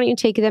 Jaclyn, why don't you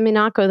take it, then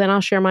Minako, then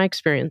I'll share my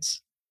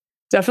experience.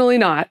 Definitely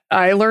not.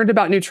 I learned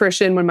about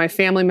nutrition when my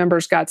family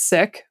members got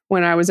sick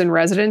when I was in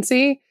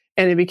residency,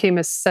 and it became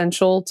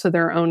essential to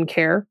their own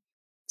care.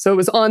 So it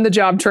was on the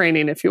job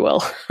training, if you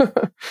will.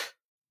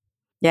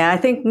 Yeah, I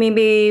think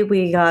maybe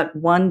we got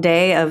one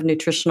day of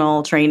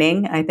nutritional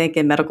training, I think,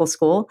 in medical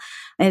school.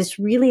 And it's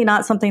really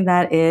not something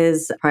that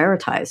is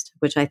prioritized,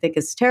 which I think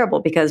is terrible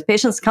because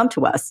patients come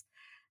to us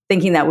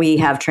thinking that we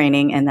have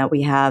training and that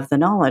we have the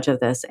knowledge of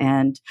this.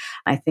 And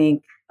I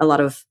think a lot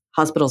of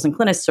hospitals and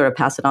clinics sort of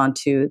pass it on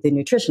to the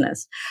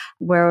nutritionist,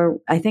 where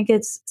I think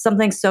it's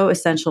something so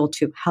essential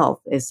to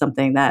health is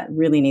something that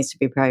really needs to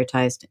be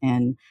prioritized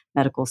in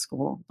medical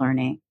school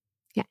learning.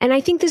 Yeah, and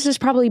I think this is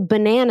probably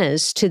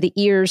bananas to the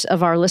ears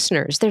of our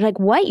listeners. They're like,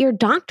 what? You're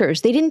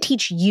doctors. They didn't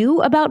teach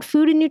you about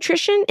food and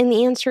nutrition? And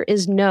the answer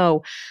is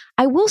no.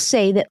 I will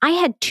say that I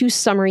had two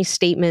summary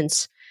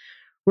statements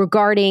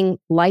regarding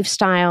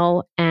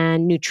lifestyle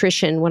and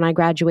nutrition when I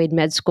graduated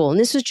med school. And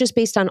this was just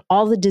based on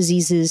all the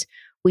diseases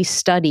we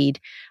studied.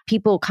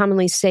 People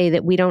commonly say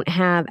that we don't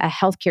have a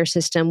healthcare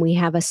system, we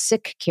have a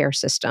sick care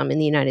system in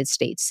the United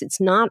States. It's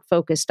not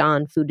focused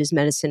on food as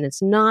medicine.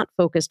 It's not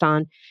focused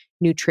on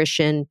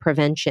nutrition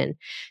prevention.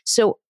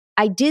 So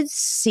I did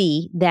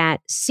see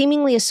that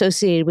seemingly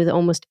associated with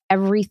almost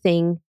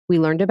everything we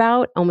learned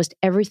about, almost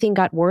everything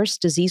got worse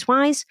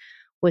disease-wise,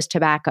 was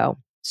tobacco,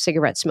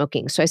 cigarette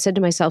smoking. So I said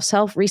to myself,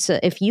 Risa,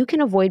 if you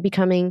can avoid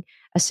becoming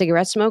a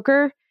cigarette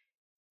smoker,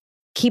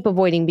 keep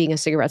avoiding being a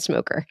cigarette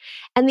smoker.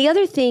 And the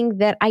other thing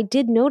that I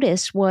did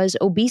notice was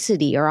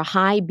obesity or a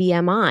high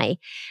BMI.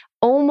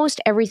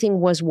 Almost everything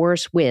was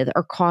worse with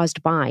or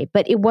caused by,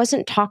 but it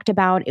wasn't talked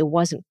about, it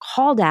wasn't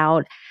called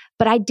out.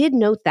 But I did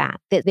note that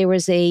there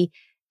was an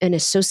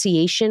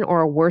association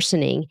or a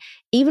worsening.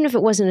 Even if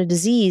it wasn't a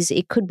disease,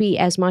 it could be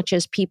as much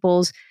as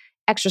people's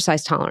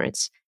exercise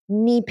tolerance,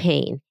 knee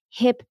pain,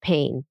 hip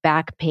pain,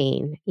 back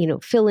pain,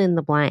 fill in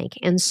the blank.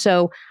 And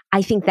so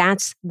I think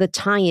that's the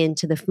tie-in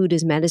to the food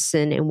is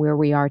medicine and where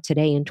we are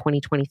today in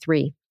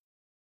 2023.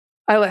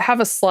 I have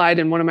a slide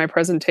in one of my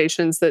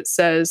presentations that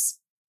says,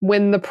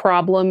 when the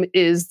problem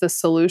is the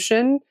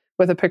solution,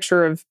 with a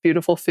picture of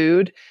beautiful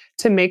food,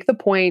 to make the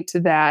point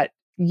that,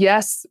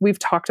 yes, we've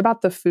talked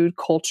about the food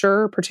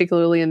culture,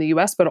 particularly in the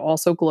US, but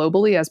also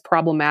globally as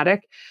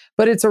problematic.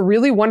 But it's a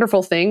really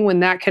wonderful thing when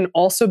that can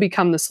also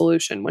become the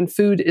solution, when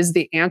food is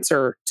the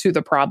answer to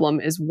the problem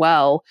as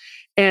well.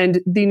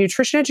 And the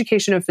nutrition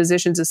education of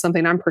physicians is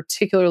something I'm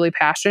particularly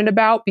passionate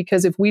about,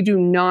 because if we do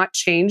not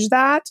change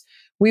that,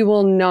 we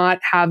will not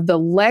have the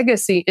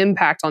legacy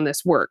impact on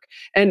this work.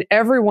 And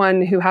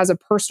everyone who has a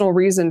personal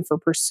reason for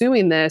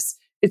pursuing this,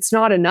 it's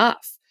not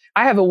enough.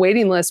 I have a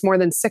waiting list more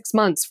than 6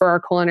 months for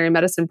our culinary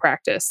medicine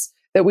practice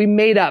that we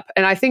made up.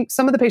 And I think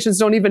some of the patients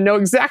don't even know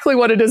exactly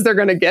what it is they're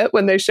going to get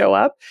when they show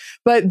up,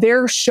 but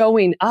they're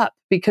showing up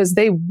because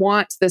they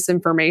want this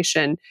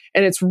information.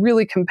 And it's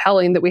really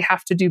compelling that we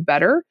have to do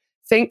better.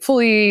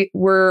 Thankfully,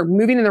 we're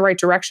moving in the right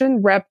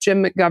direction. Rep.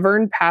 Jim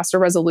McGovern passed a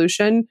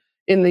resolution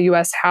in the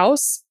US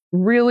House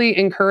really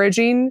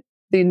encouraging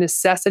the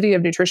necessity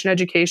of nutrition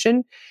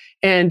education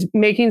and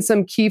making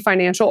some key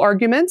financial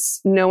arguments,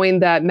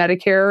 knowing that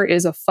Medicare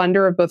is a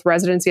funder of both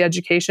residency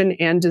education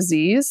and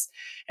disease.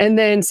 And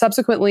then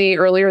subsequently,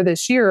 earlier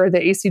this year, the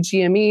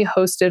ACGME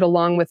hosted,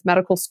 along with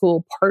medical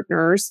school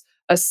partners,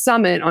 a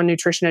summit on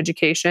nutrition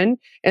education,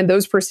 and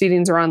those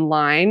proceedings are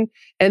online.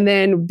 And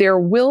then there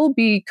will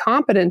be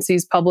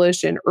competencies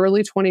published in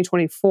early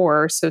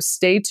 2024, so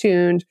stay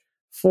tuned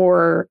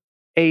for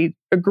a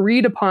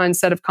agreed upon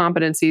set of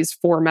competencies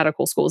for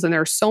medical schools. And there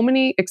are so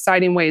many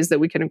exciting ways that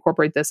we can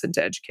incorporate this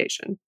into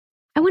education.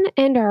 I want to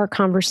end our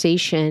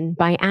conversation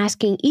by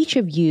asking each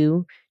of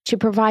you to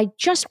provide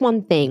just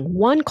one thing,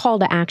 one call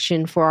to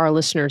action for our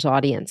listeners'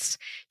 audience.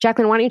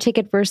 Jaclyn, why don't you take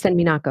it first, then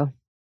Minako?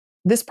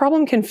 This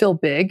problem can feel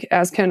big,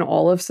 as can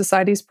all of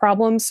society's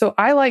problems. So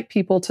I like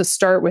people to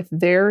start with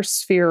their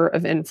sphere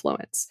of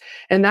influence.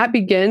 And that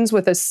begins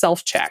with a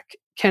self-check.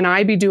 Can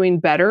I be doing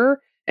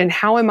better? And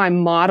how am I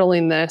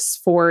modeling this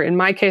for, in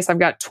my case, I've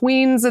got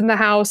tweens in the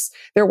house.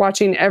 They're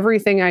watching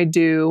everything I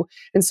do.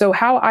 And so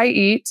how I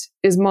eat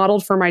is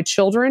modeled for my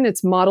children.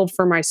 It's modeled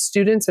for my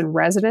students and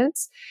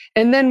residents.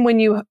 And then when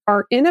you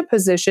are in a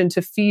position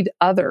to feed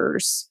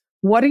others,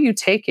 what are you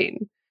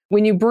taking?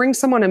 When you bring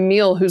someone a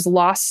meal who's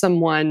lost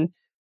someone,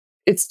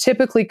 it's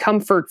typically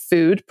comfort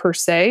food per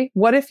se.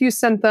 What if you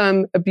sent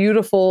them a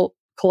beautiful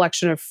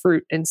collection of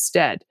fruit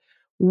instead?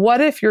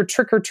 What if your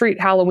trick-or-treat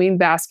Halloween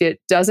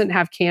basket doesn't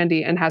have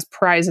candy and has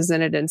prizes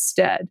in it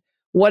instead?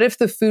 What if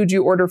the food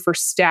you order for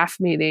staff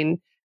meeting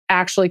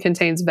actually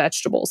contains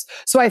vegetables?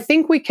 So I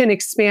think we can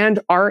expand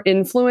our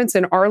influence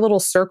in our little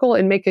circle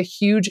and make a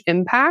huge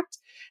impact.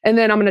 And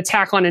then I'm going to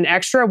tack on an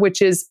extra,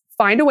 which is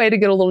find a way to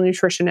get a little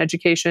nutrition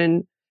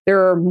education.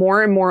 There are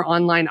more and more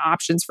online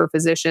options for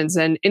physicians,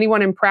 and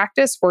anyone in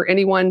practice or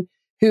anyone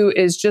who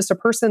is just a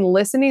person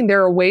listening,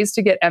 there are ways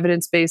to get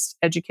evidence-based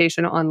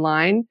education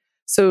online.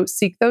 So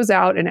seek those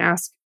out and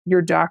ask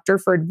your doctor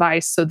for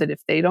advice so that if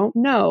they don't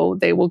know,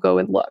 they will go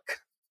and look.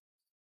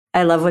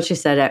 I love what you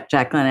said,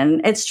 Jaclyn.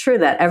 And it's true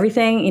that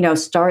everything,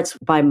 starts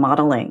by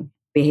modeling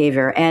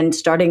behavior and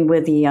starting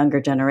with the younger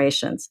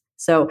generations.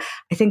 So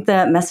I think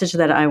the message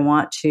that I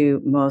want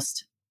to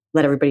most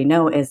let everybody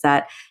know is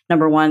that,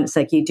 number one, it's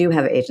like you do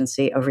have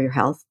agency over your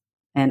health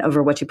and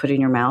over what you put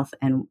in your mouth.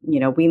 And,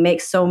 we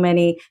make so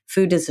many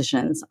food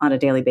decisions on a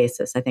daily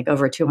basis. I think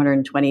over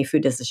 220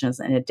 food decisions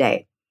in a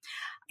day.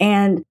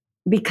 And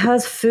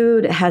because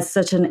food has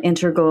such an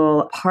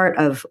integral part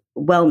of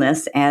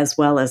wellness as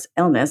well as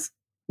illness,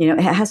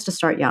 it has to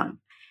start young.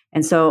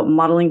 And so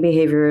modeling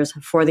behaviors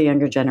for the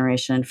younger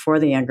generation, for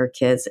the younger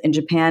kids. In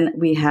Japan,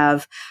 we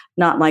have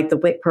not like the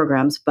WIC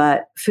programs,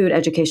 but food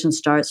education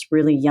starts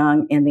really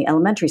young in the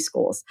elementary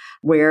schools,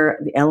 where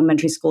the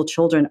elementary school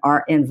children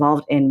are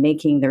involved in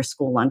making their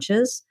school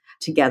lunches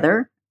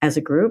together as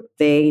a group.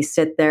 They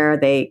sit there,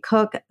 they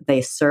cook,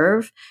 they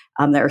serve.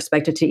 They're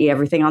expected to eat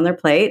everything on their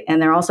plate,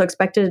 and they're also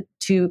expected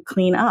to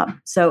clean up.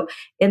 So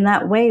in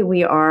that way,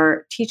 we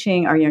are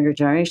teaching our younger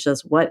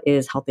generations what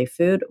is healthy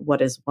food,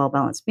 what is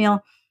well-balanced meal.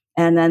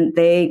 And then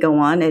they go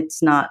on.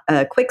 It's not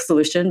a quick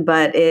solution,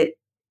 but it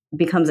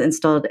becomes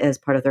instilled as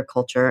part of their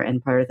culture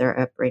and part of their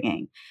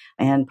upbringing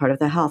and part of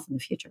their health in the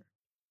future.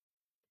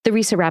 The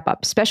Risa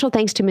wrap-up. Special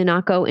thanks to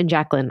Minako and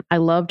Jaclyn. I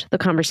loved the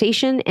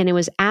conversation, and it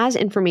was as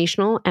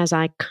informational as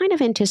I kind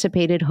of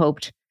anticipated,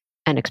 hoped,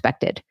 and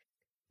expected.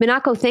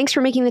 Minako, thanks for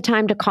making the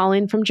time to call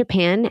in from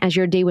Japan as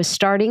your day was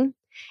starting.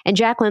 And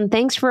Jaclyn,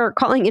 thanks for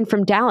calling in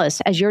from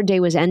Dallas as your day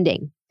was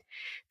ending.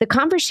 The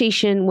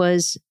conversation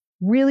was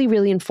really,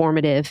 really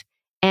informative,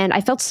 and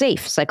I felt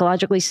safe,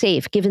 psychologically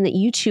safe, given that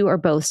you two are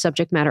both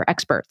subject matter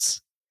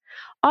experts.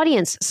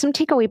 Audience, some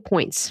takeaway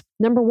points.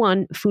 Number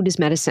one, food is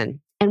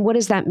medicine. And what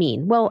does that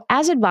mean? Well,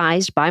 as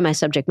advised by my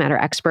subject matter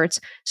experts,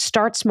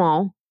 start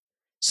small,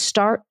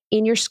 start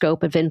in your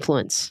scope of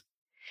influence.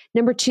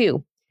 Number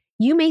two,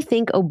 you may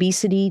think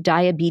obesity,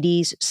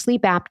 diabetes,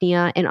 sleep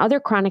apnea, and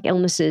other chronic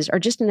illnesses are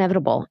just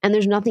inevitable, and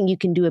there's nothing you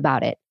can do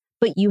about it,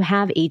 but you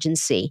have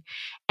agency.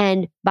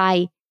 And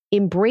by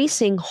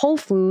embracing whole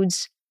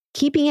foods,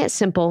 keeping it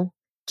simple,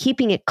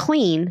 keeping it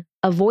clean,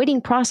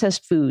 avoiding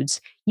processed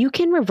foods, you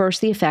can reverse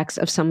the effects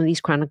of some of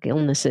these chronic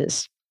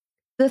illnesses.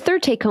 The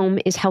third take home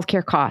is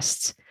healthcare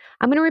costs.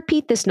 I'm going to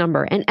repeat this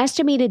number. An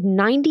estimated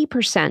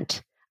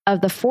 90%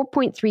 of the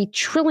 $4.3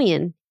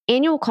 trillion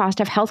annual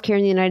cost of healthcare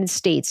in the United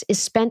States is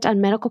spent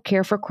on medical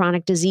care for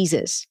chronic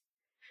diseases.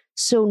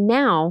 So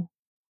now,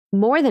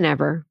 more than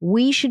ever,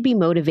 we should be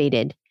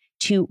motivated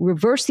to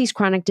reverse these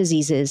chronic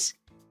diseases,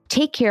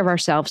 take care of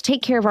ourselves,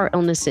 take care of our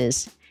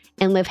illnesses,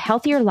 and live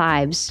healthier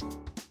lives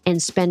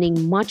and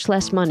spending much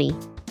less money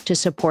to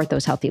support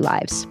those healthy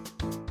lives.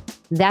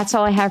 That's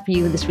all I have for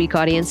you this week,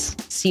 audience.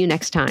 See you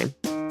next time.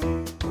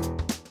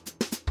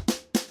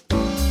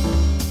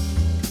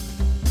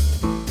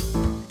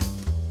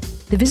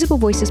 The Visible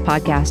Voices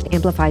podcast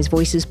amplifies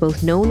voices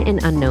both known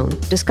and unknown,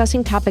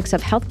 discussing topics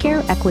of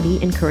healthcare, equity,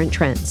 and current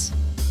trends.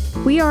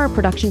 We are a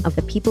production of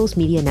the People's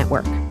Media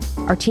Network.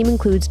 Our team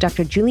includes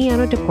Dr.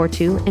 Giuliano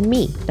DePortu and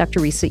me, Dr.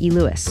 Risa E.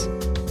 Lewis.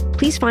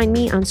 Please find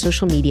me on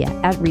social media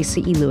at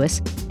Risa E.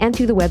 Lewis and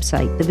through the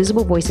website,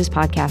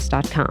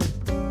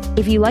 thevisiblevoicespodcast.com.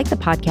 If you like the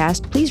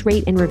podcast, please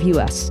rate and review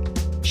us.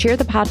 Share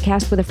the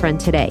podcast with a friend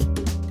today.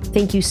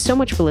 Thank you so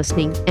much for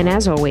listening, and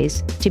as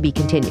always, to be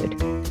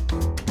continued.